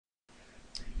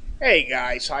Hey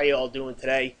guys, how you all doing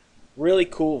today? Really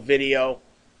cool video.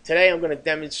 Today I'm going to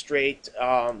demonstrate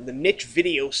the Niche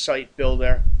Video Site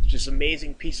Builder, which is an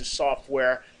amazing piece of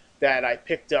software that I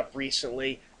picked up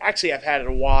recently. Actually, I've had it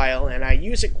a while and I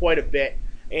use it quite a bit.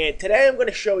 And today I'm going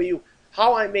to show you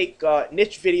how I make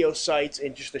niche video sites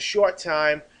in just a short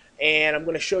time. And I'm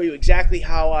going to show you exactly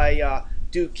how I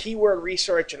do keyword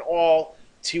research and all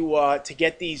to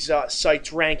get these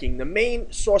sites ranking. The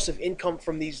main source of income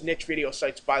from these niche video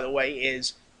sites, by the way,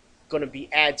 is going to be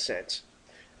AdSense.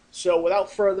 So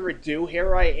without further ado,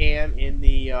 here I am in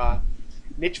the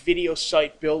niche video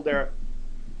site builder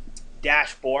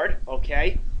dashboard.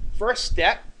 Okay, first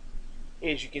step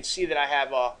is you can see that I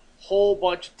have a whole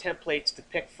bunch of templates to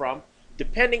pick from.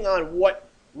 Depending on what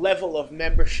level of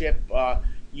membership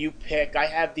you pick, I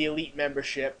have the elite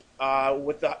membership.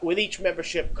 With each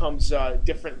membership comes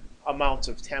different amounts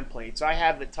of templates. I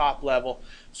have the top level,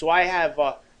 so I have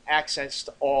access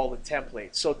to all the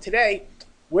templates. So today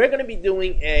we're going to be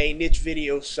doing a niche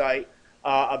video site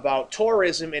about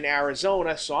tourism in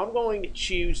Arizona. So I'm going to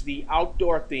choose the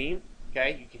outdoor theme.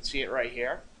 Okay, you can see it right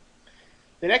here.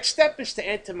 The next step is to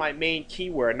enter my main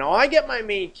keyword. Now I get my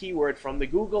main keyword from the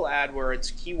Google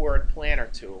AdWords Keyword Planner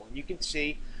tool. You can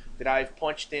see that I've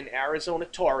punched in Arizona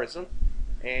tourism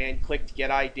and clicked get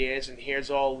ideas, and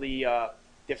here's all the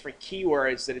different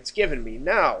keywords that it's given me.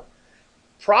 Now,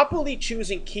 properly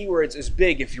choosing keywords is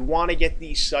big if you want to get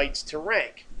these sites to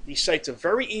rank. These sites are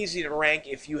very easy to rank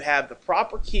if you have the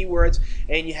proper keywords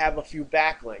and you have a few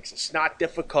backlinks. It's not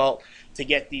difficult to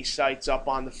get these sites up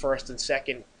on the first and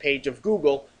second page of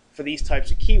Google for these types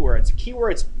of keywords. The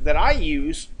keywords that I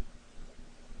use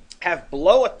have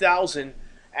below 1,000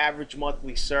 average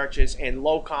monthly searches and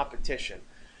low competition.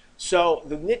 So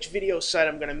the niche video site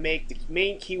I'm going to make, the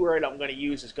main keyword I'm going to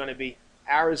use is going to be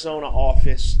Arizona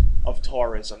Office of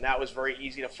Tourism. That was very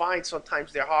easy to find.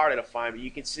 Sometimes they're harder to find, but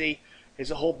you can see there's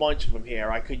a whole bunch of them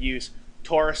here. I could use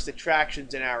tourist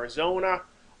attractions in Arizona.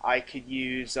 I could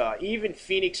use even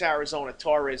Phoenix, Arizona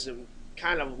tourism,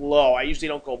 kind of low. I usually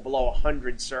don't go below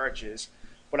 100 searches,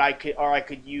 but I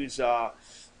could use. I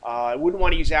wouldn't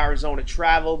want to use Arizona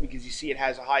travel because you see it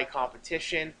has a high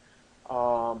competition.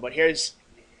 But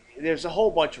there's a whole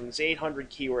bunch of them. There's 800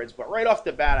 keywords, but right off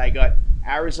the bat, I got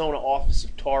Arizona Office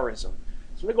of Tourism.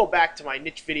 So I'm going to go back to my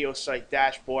niche video site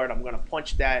dashboard. I'm going to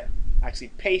punch that, actually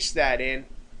paste that in.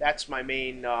 That's my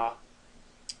main.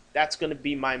 That's going to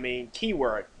be my main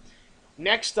keyword.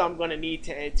 Next, I'm going to need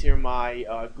to enter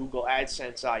my Google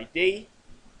AdSense ID.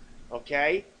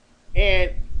 Okay,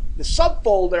 and the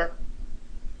subfolder.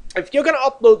 If you're going to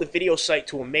upload the video site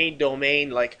to a main domain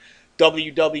like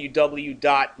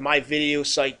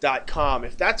www.myvideosite.com,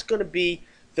 if that's going to be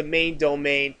the main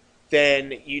domain,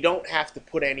 then you don't have to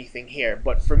put anything here.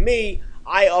 But for me,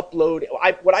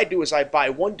 what I do is I buy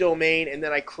one domain and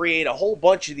then I create a whole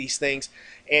bunch of these things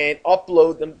and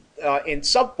upload them in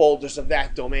subfolders of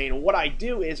that domain. And what I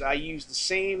do is I use the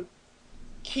same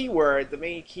keyword, the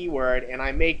main keyword, and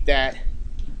I make that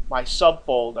my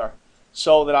subfolder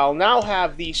so that I'll now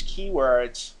have these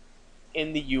keywords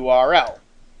in the URL.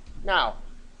 Now,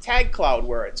 tag cloud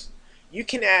words. You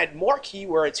can add more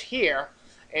keywords here,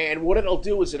 and what it'll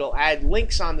do is it'll add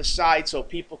links on the side so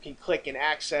people can click and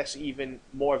access even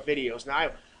more videos.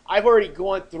 Now, I've already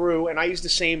gone through, and I use the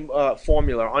same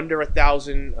formula, under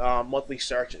 1,000 monthly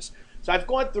searches. So I've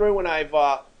gone through and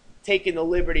I've taken the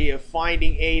liberty of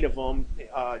finding 8 of them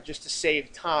just to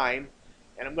save time.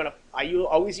 And I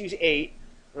always use 8.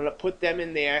 I'm going to put them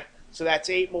in there. So that's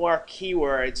 8 more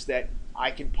keywords that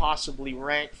I can possibly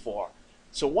rank for.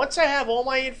 So once I have all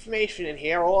my information in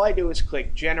here, all I do is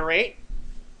click generate.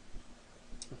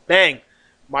 Bang,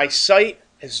 my site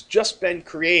has just been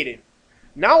created.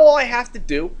 Now all I have to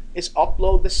do is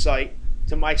upload the site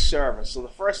to my server. So the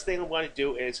first thing I'm going to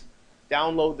do is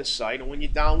download the site. And when you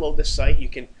download the site, you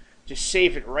can just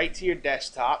save it right to your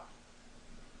desktop.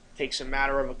 It takes a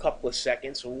matter of a couple of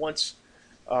seconds. So once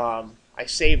I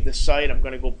save the site, I'm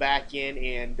going to go back in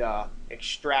and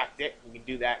extract it. We can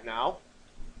do that now.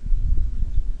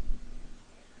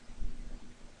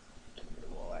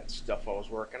 All that stuff I was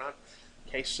working on.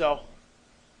 Okay, so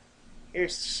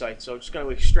here's the site. So I'm just going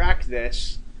to extract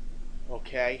this,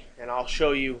 okay, and I'll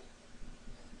show you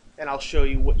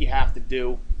what you have to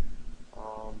do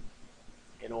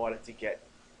in order to get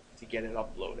it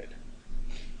uploaded.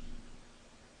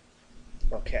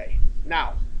 Okay,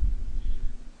 now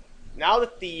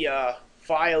that the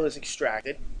file is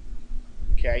extracted,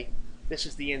 okay, this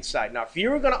is the inside. Now, if you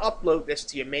were going to upload this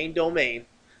to your main domain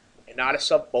and not a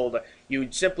subfolder, you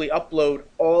would simply upload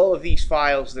all of these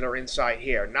files that are inside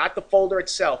here. Not the folder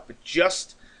itself, but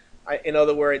just, in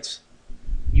other words,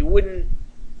 you wouldn't,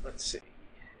 let's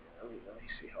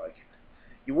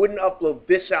you wouldn't upload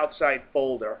this outside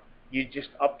folder. You just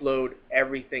upload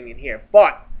everything in here.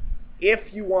 But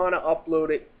if you want to upload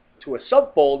it to a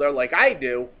subfolder like I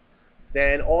do,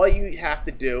 then all you have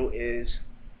to do is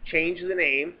change the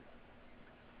name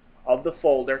of the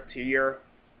folder to your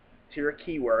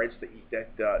keywords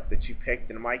that you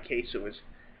picked. In my case, it was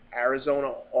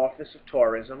Arizona Office of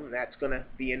Tourism, and that's going to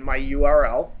be in my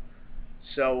URL.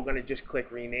 So we're going to just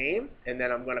click rename, and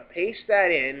then I'm going to paste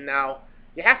that in. Now,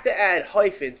 you have to add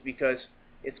hyphens because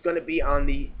it's going to be on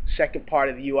the second part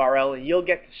of the URL, and you'll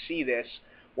get to see this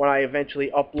when I eventually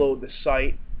upload the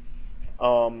site.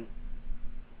 And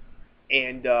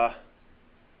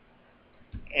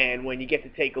when you get to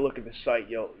take a look at the site,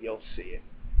 you'll see it.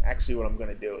 Actually, what I'm going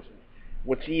to do is,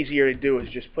 what's easier to do is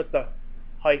just put the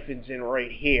hyphens in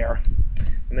right here,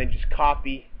 and then just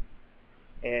copy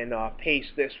and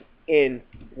paste this in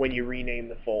when you rename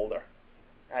the folder.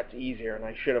 That's easier, and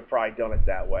I should have probably done it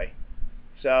that way.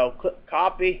 So click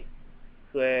copy,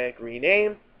 click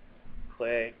rename,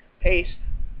 click paste,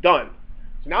 done.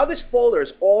 So now this folder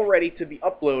is all ready to be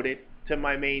uploaded to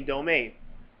my main domain.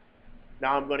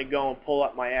 Now I'm going to go and pull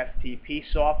up my FTP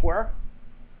software.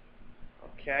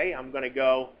 Okay, I'm going to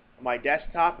go on my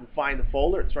desktop and find the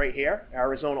folder. It's right here,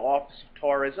 Arizona Office of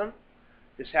Tourism.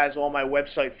 This has all my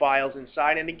website files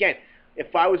inside. And again,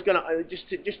 if I was going to just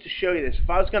to show you this, if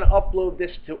I was going to upload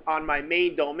this on my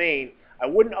main domain, I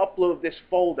wouldn't upload this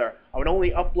folder. I would only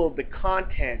upload the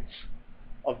contents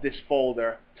of this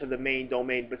folder to the main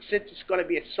domain. But since it's going to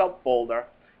be a subfolder,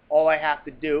 all I have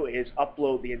to do is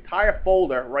upload the entire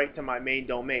folder right to my main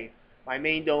domain. My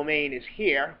main domain is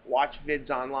here,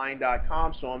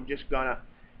 watchvidsonline.com, so I'm just going to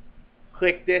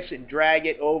click this and drag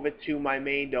it over to my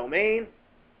main domain.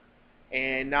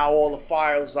 And now all the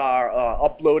files are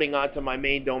uploading onto my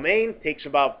main domain. It takes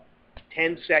about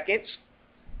 10 seconds.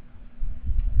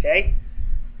 Okay,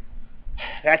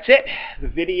 that's it. The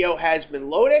video has been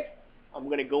loaded. I'm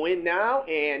going to go in now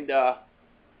and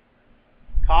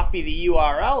copy the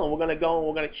URL, and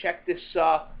we're going to check this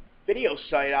video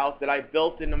site out that I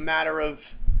built in a matter of,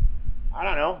 I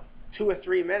don't know, 2 or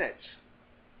 3 minutes.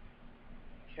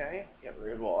 Okay, get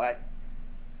rid of all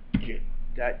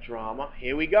that drama.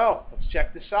 Here we go. Let's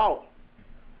check this out.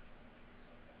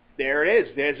 There it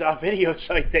is. There's our video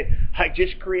site that I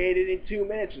just created in 2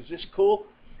 minutes. Is this cool?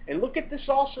 And look at this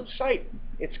awesome site.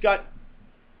 It's got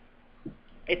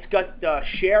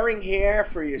sharing here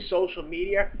for your social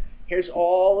media. Here's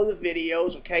all of the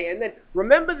videos, okay? And then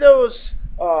remember those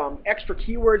extra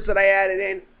keywords that I added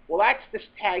in? Well, that's this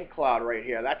tag cloud right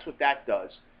here. That's what that does.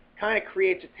 Kind of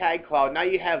creates a tag cloud. Now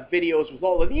you have videos with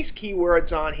all of these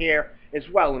keywords on here as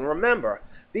well. And remember,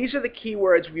 these are the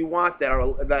keywords we want that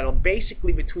are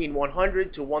basically between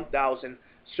 100 to 1,000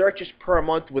 searches per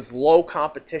month with low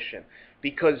competition,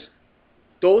 because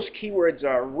those keywords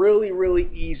are really, really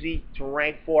easy to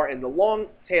rank for, and the long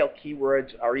tail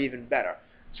keywords are even better.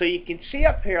 So you can see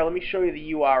up here, let me show you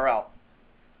the URL.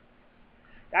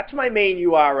 That's my main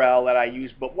URL that I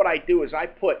use, but what I do is I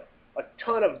put a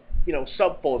ton of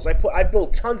subfolders. I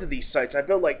build tons of these sites. I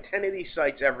build like 10 of these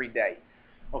sites every day.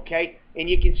 Okay? And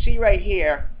you can see right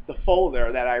here the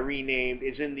folder that I renamed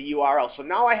is in the URL. So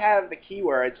now I have the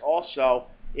keywords also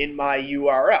in my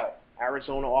URL,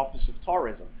 Arizona Office of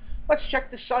Tourism. Let's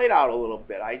check the site out a little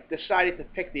bit. I decided to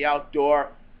pick the outdoor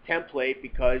template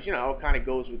because, it kind of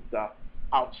goes with the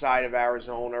outside of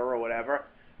Arizona or whatever.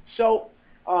 So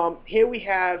here we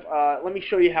have, let me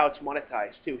show you how it's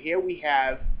monetized too. Here we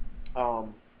have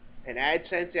an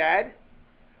AdSense ad,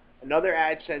 another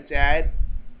AdSense ad,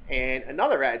 and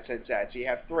another AdSense ad. So you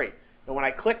have 3. And when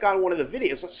I click on one of the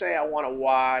videos, let's say I want to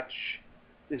watch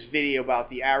this video about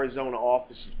the Arizona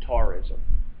Office of Tourism.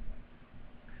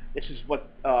 This is what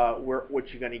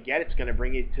you're going to get. It's going to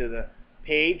bring you to the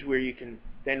page where you can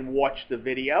then watch the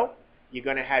video. You're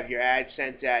going to have your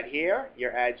AdSense ad here,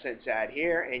 your AdSense ad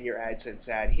here, and your AdSense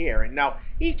ad here. And now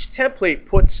each template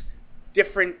puts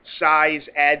different size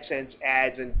AdSense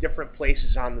ads in different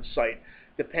places on the site,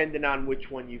 depending on which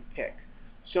one you pick.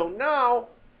 So now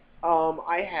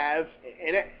I have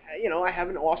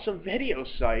an awesome video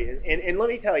site, and let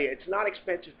me tell you, it's not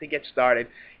expensive to get started.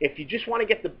 If you just want to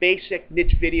get the basic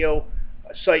niche video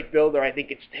site builder, I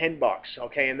think it's $10,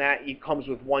 okay, and that it comes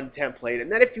with one template.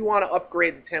 And then if you want to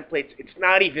upgrade the templates, it's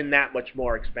not even that much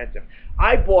more expensive.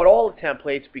 I bought all the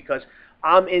templates because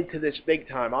I'm into this big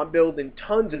time. I'm building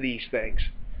tons of these things.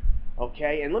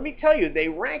 Okay, and let me tell you, they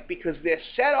rank because they're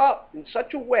set up in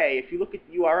such a way, if you look at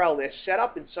the URL, they're set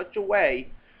up in such a way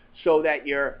so that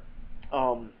your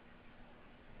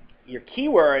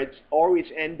keywords always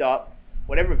end up,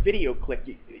 whatever video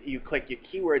you click, your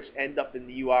keywords end up in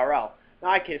the URL. Now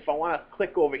I can, if I want to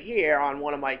click over here on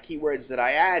one of my keywords that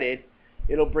I added,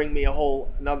 it'll bring me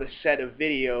another set of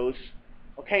videos.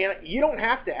 Okay, and you don't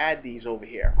have to add these over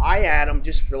here. I add them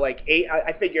just for like 8.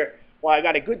 I figure, well, I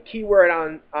got a good keyword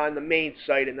on the main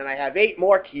site, and then I have 8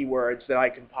 more keywords that I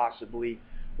can possibly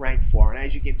rank for. And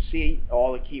as you can see,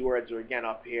 all the keywords are again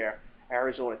up here.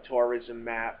 Arizona tourism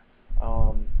map,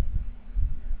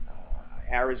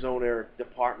 Arizona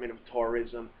Department of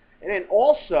Tourism, and then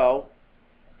also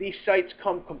these sites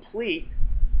come complete.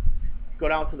 Go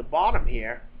down to the bottom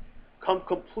here. Come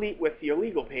complete with your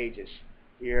legal pages,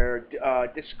 your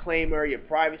disclaimer, your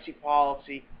privacy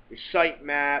policy, your site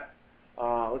map.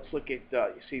 Let's look at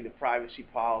you see the privacy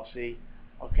policy.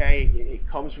 Okay, it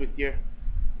comes with your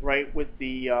right with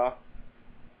the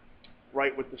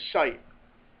site.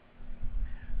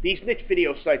 These niche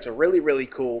video sites are really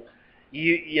cool.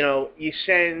 You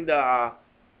send a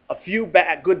few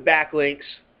good backlinks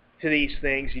to these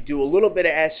things. You do a little bit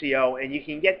of SEO, and you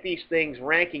can get these things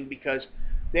ranking because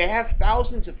they have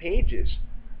thousands of pages.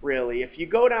 Really, if you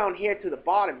go down here to the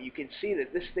bottom, you can see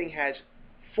that this thing has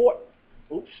four.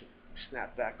 Oops,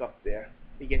 snap back up there.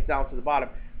 You get down to the bottom,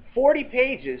 40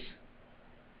 pages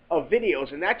of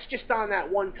videos, and that's just on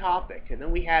that one topic. And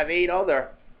then we have 8 other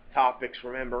topics,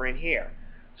 remember, in here.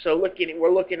 So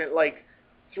we're looking at like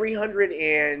 300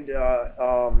 and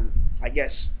I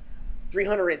guess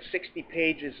 360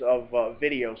 pages of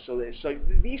video. So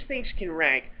these things can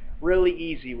rank really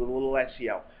easy with a little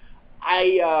SEO.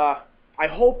 I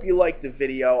hope you liked the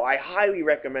video. I highly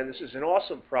recommend this. Is an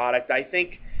awesome product. I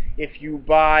think if you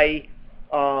buy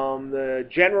the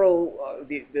general,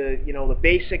 the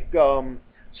basic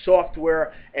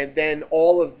software, and then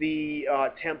all of the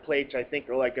templates, I think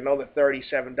are like another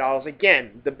 $37.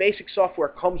 Again, the basic software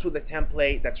comes with a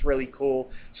template. That's really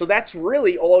cool. So that's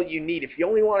really all you need. If you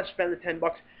only want to spend the $10,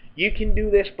 you can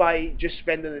do this by just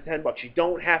spending the $10. You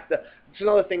don't have to. It's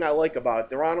another thing I like about it.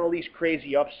 There aren't all these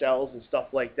crazy upsells and stuff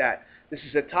like that. This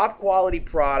is a top quality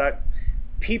product.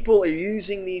 People are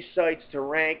using these sites to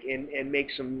rank and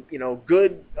make some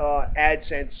good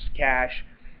AdSense cash.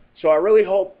 So I really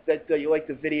hope that you like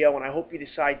the video, and I hope you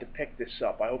decide to pick this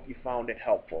up. I hope you found it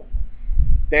helpful.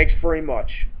 Thanks very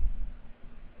much.